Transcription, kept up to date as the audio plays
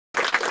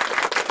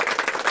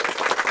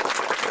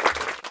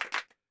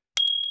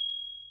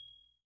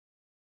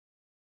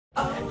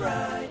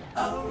alright,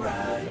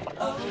 alright,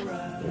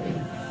 alright.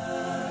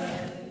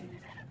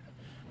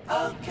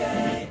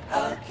 Okay,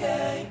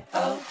 okay,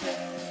 okay.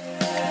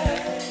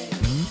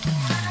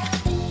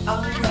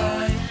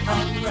 Alright,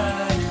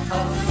 alright,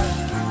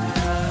 alright.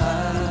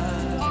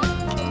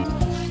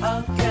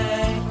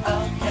 Okay,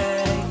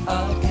 okay,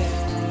 okay.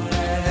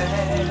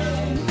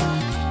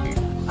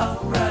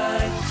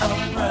 Alright,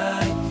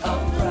 alright,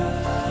 alright.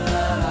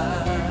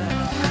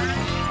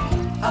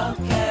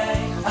 Okay,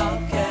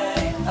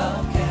 okay,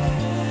 okay.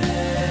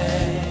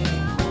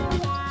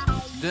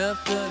 Dup,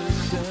 dup,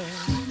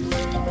 dup.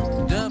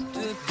 Dup,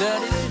 dup, dup,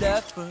 dup,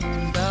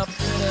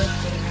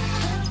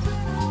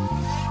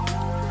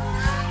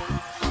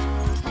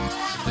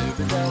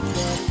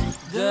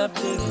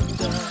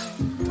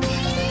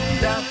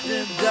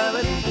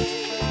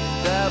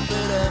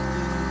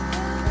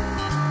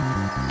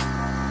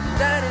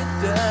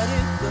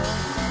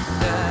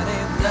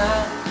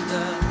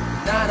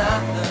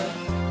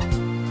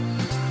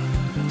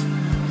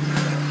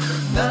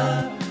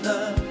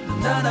 dup,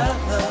 dup, dup,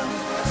 dup,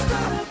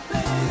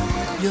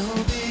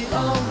 you'll be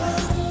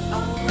alright.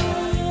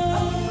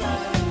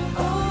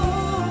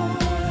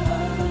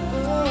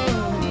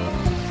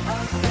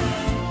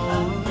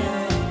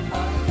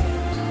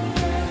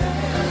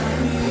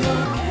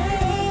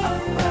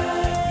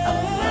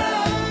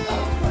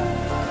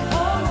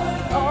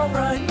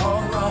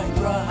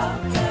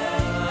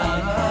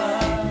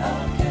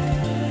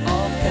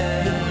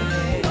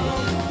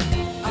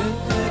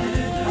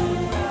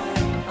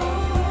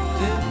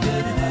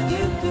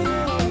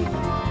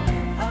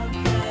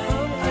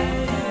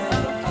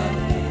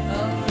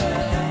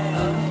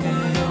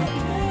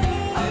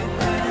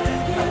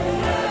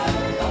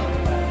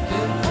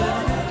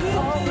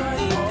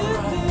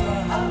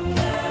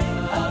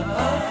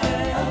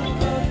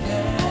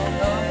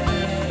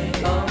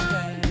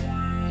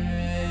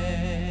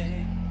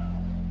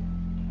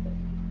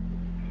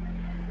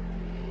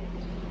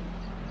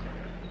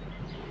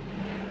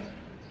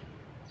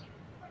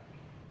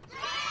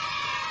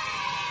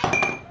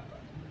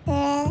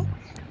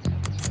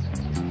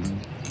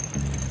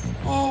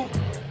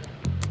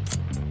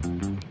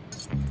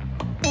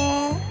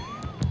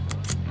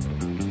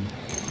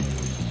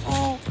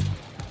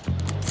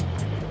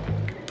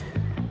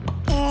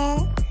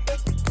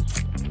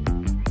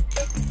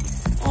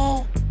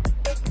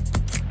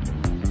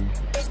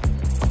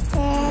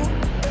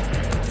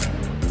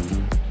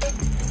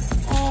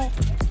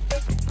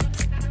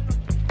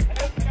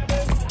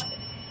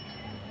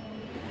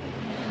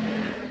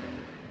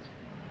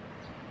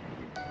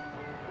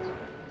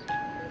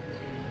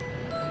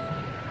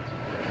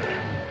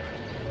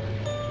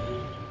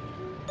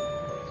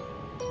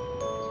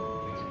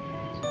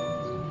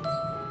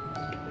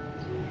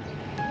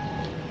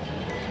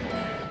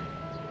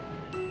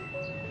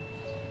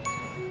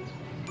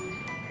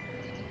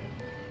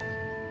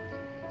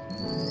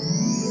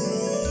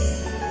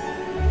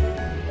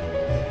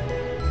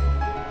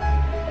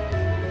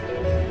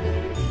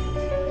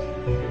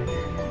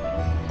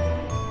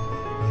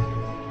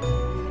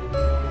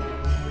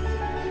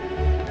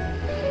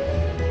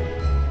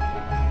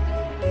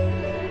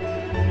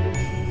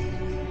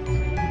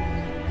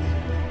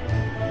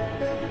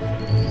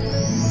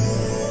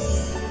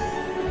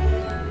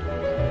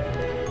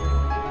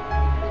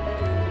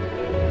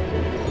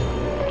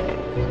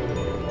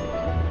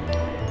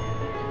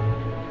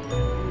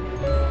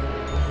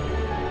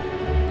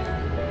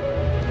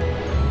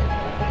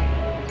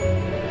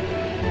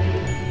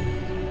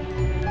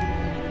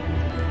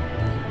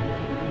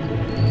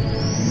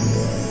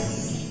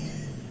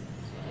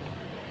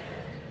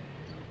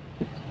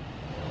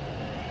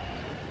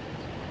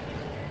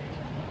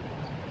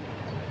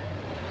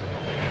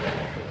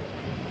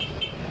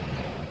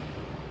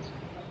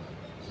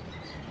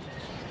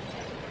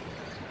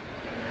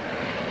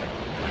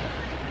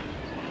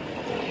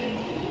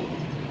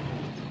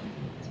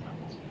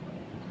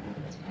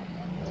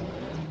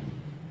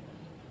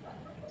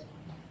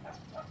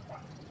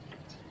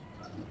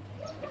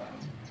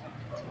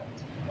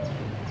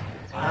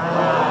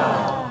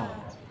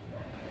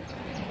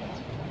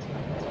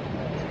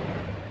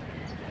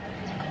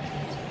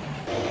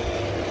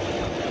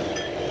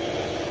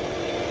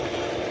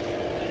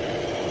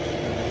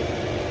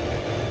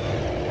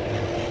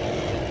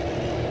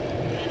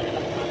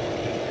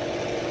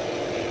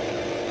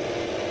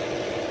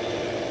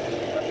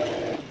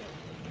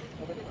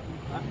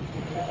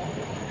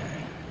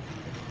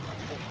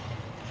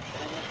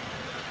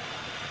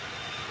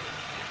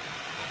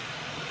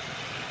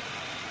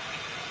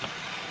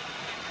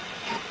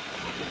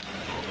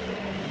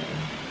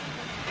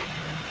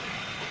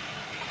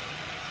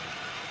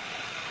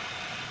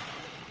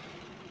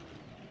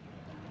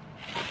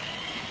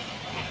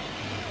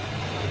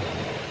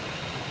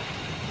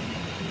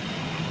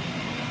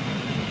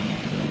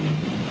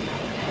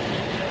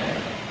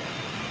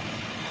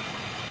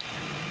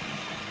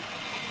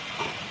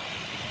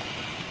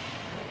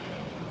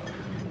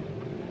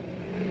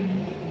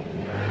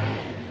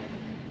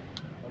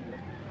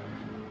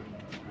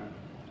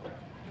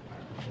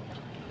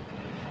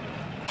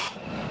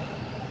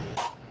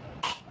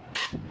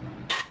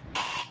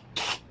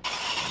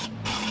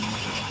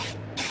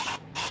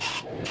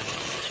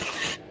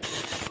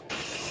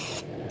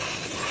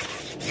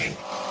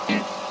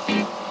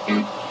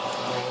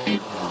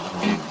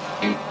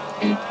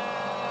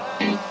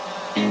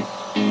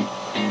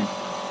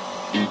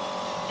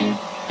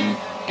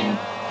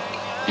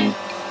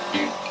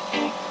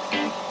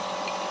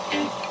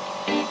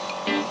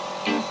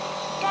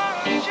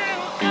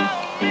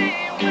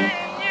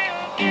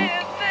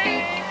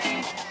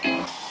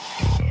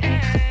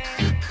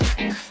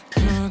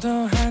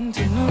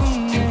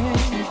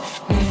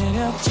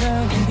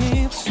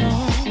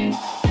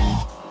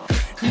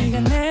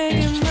 내게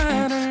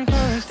말을 걸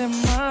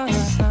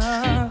때마다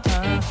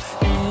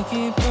내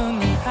기분은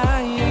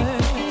higher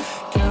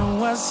Girl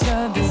what's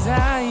your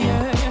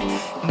desire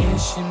내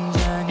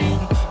심장은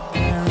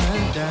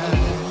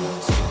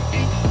paradise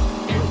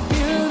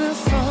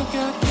Beautiful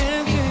girl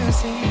can't you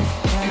see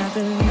다들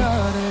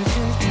너를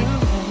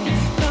질투해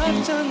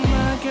걱정 마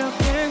girl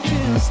can't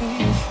you see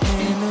내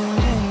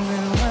눈에는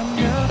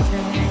완벽해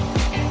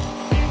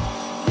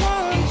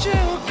Won't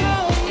you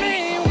call me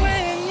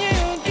when you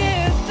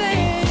get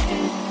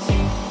this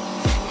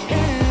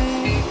yeah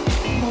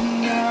뭐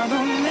나도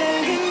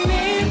내게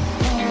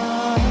미워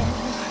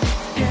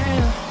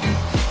yeah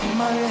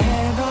뭘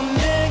해도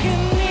내게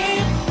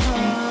미워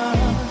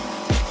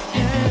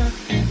yeah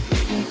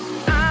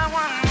I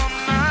want more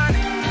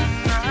money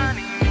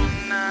money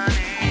money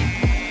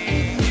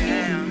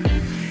yeah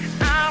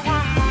I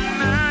want more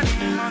money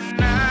money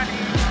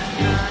money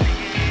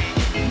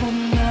뭐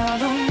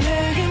나도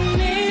내게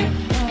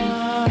미워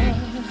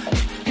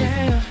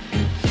yeah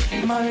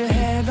뭘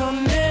해도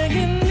내게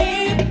미워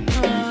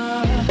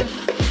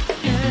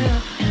yeah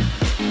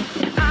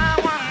I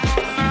want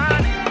more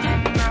money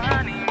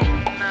money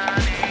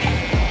money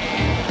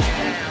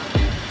yeah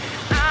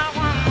I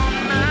want more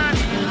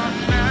money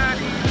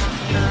money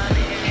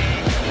money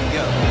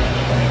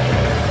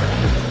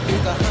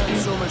네가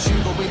한숨을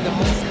쉬고 있는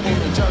모습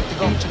보면 절대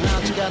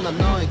걱정하지 않아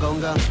너의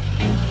건강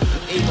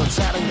이건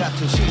사랑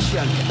같은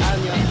시시한 게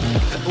아니야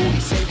우리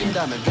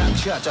생긴다면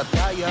같이 하자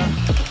다야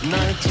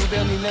나의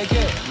주변이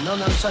내게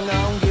넌 항상 I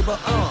don't give a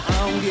I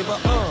don't give a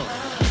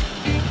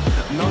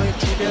너의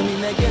주변이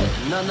내게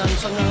난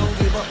항상 I don't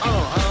give a I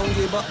don't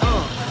give a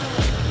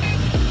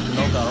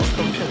너가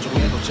어떤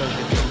표정에도 절대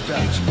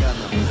평가하지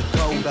않아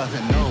거울 안에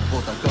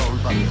너보다 거울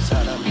밖의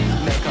사람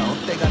내가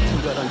어때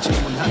같은 그런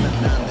질문하면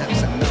난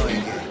항상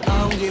너에게 I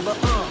don't give a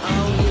I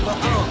don't give a I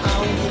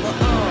don't give a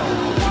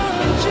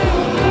Won't you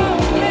call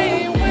me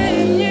when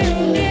you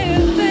get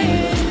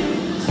this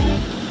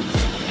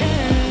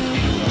yeah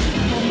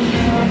뭐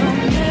나도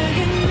내게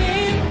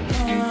미워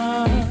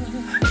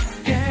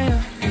yeah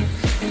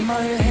뭘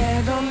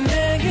해도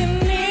내게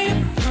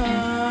미워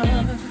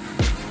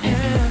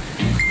yeah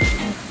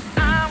I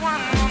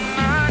want more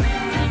money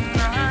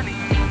money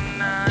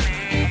money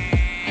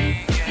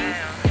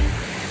yeah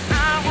I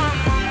want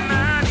more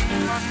money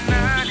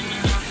money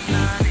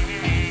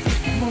money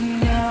뭐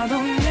나도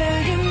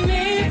내게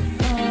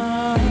미워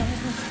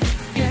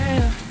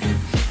yeah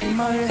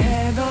뭘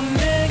해도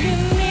내게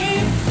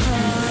미워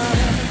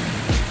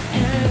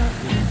yeah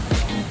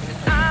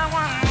I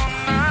want more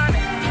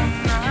money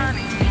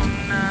money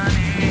money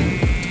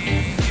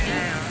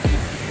yeah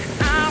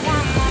I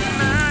want more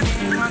money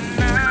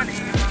money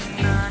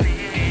money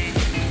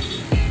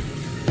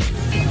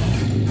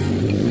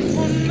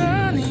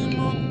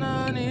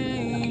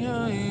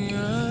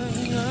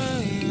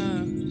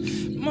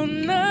more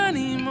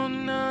money more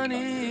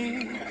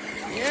money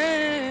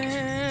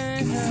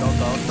yeah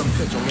너가 어떤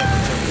표정에도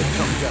절대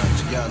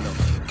평가하지 않아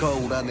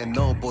거울 안에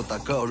너보다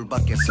거울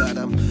밖의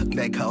사람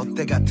내가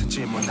어때 같은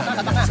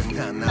질문하면 항상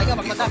난 I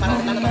don't give a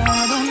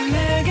나도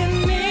내게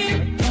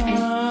미워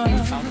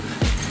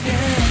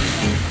yeah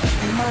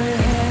뭘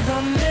해도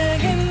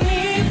내게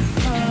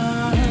미워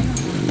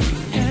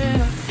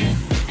yeah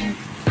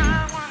I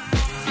want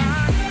more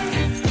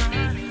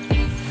money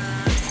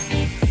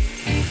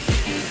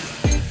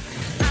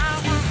I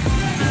want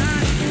more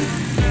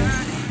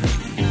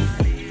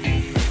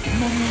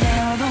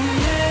나도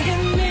내게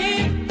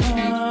미워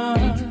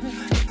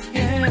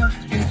yeah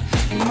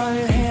뭘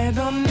해도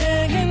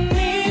내게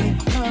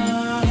미워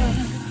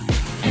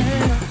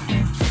yeah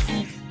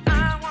I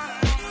want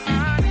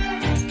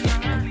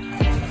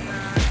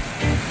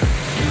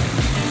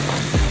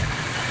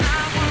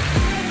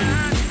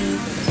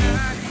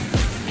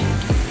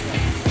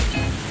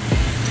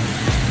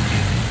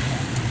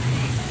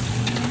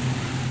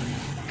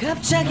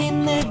갑자기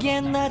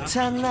내게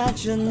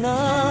나타나준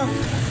너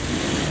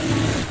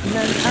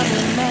난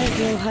아무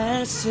말도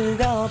할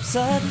수가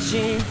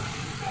없었지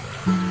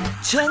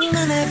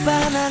첫눈에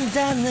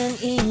반한다는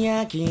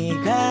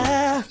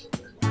이야기가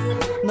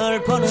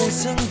널 보는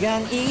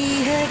순간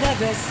이해가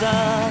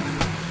됐어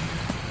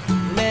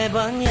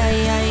매번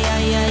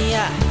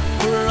야야야야야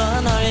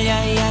불러 널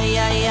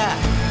야야야야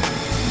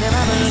내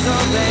맘을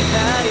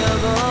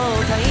고백하려고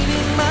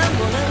타이밍만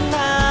보는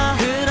나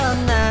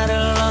그런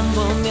나를 넌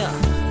보며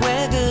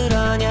왜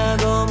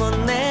그러냐고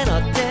묻네 너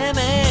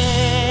때문에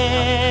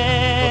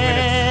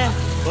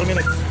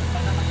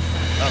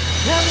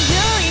I'm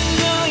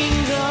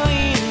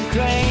going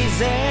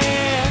crazy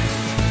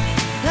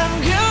I'm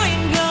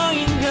going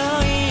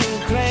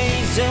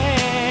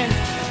crazy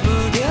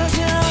무뎌져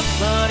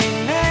버린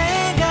내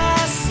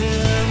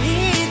가슴이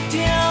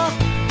뛰어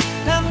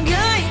I'm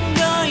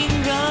going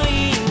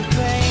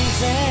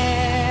crazy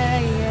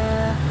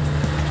yeah.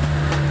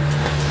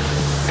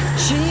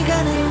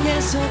 시간은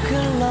계속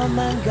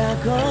흘러만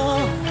가고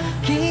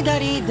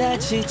기다리다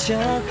지쳐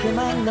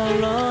그만 널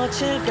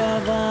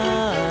놓칠까봐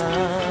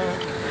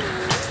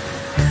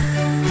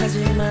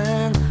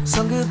하지만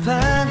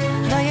성급한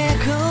나의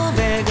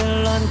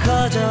고백을 넌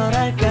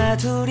거절할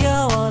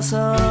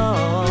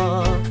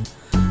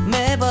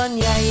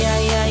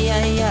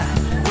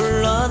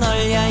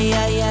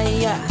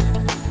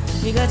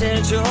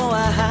제일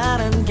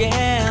좋아하는 게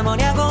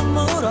뭐냐고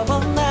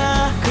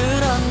물어본다.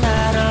 그런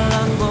나를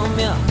넌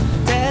보며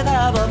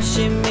대답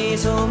없이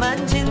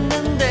미소만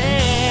짓는데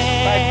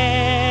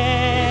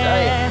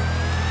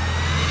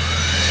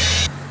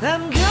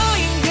I'm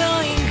going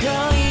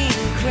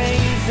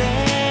crazy.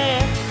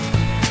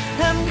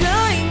 I'm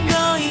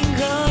going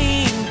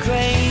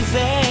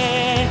crazy.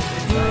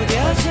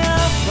 무뎌져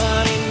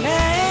버린 내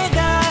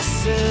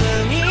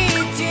가슴이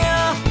뛰어.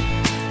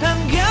 I'm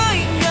going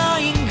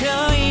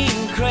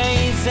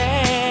crazy.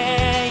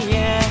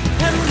 Yeah.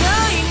 I'm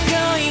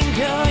going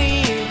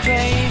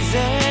crazy.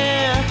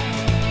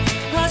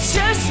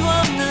 어쩔 수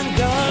없는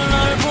걸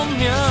널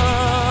보면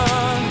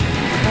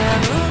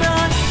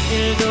아무런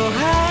일도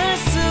할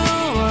수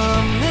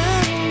없는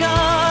걸.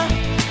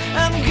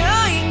 I'm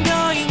going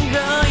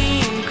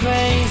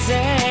crazy.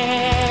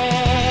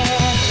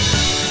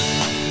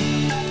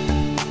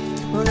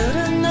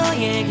 오늘은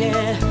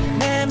너에게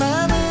내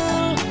맘을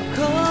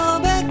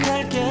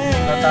고백할게.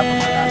 Tapos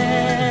na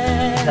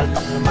namin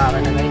salpak yung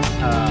makina guys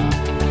sa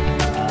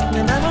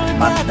내 맘을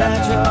Mazda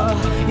받아줘.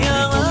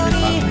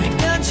 영원히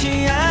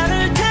변치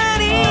않을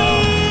테니.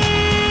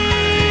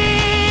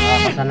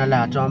 nakakasa na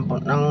lahat. So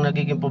ang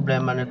nagiging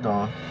problema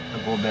nito,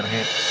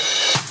 nag-overheat.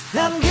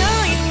 I'm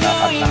going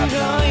crazy.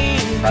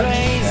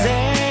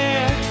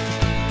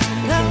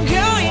 I'm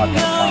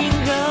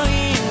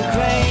going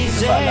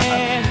crazy.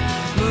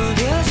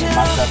 무뎌져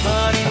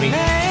버린 내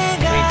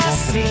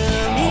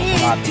가슴이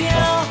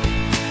뛰어.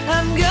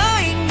 I'm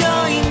going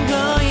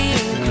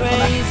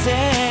crazy.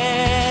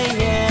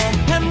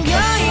 Yeah. I'm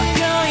going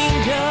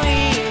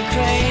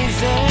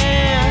crazy.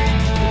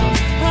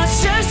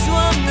 어쩔 수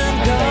없는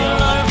걸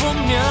널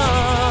보면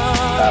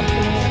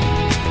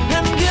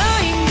I'm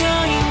going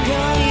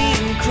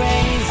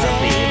crazy.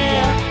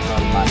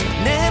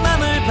 내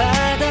맘을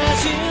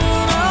받아준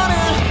오늘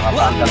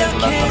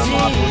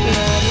완벽해지려고.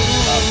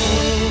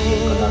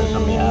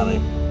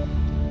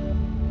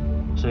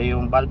 So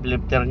yung valve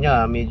lifter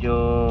niya medyo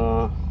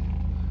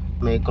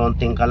may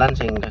konting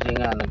kalansing kasi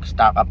nga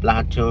nag-stack up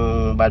lahat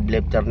yung valve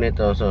lifter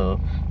nito. So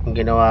yung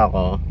ginawa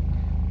ko,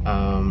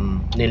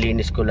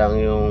 nilinis ko lang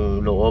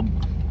yung loob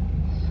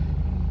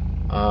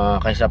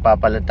kaysa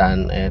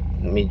papalitan. At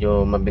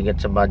medyo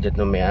mabigat sa budget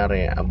ng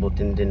may-ari,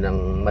 abutin din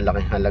ng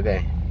malaking halaga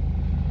eh.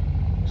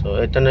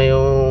 So ito na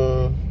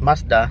yung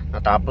Mazda,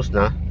 natapos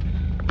na.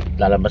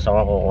 Lalabas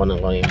ako, kukunan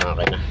ko yung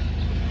makina.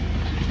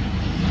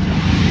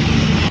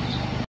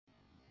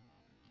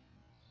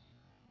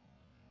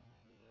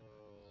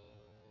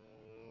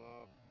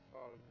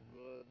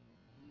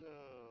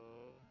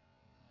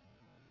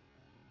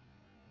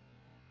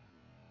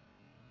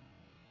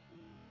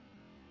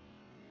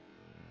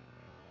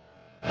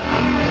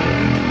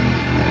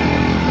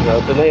 So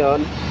ito na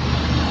yun.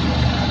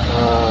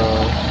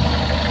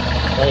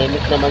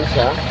 Tahimik naman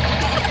siya.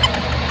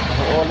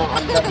 Oo, ng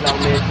andar lang,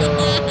 medyo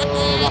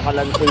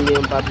makalansing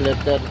yung valve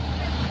lifter.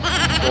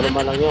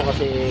 Normal lang yun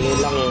kasi yun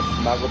lang eh,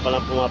 bago pa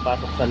lang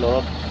pumapasok sa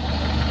loob.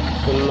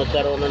 Kung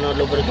nagkaroon na ng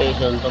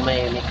lubrication,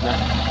 tumahimik na.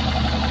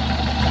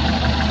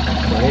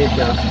 Mahit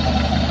na.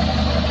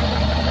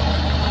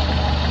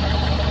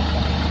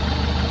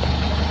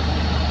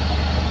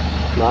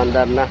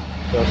 Maandar na.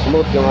 So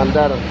smooth yung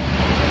andar.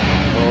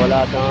 So,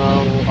 wala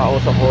siyang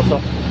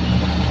kausok-usok.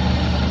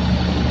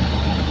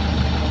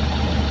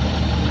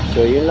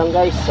 So yun lang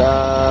guys.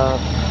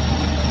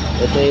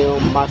 Ito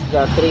yung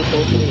Mazda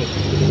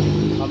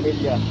 323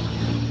 Pamilya.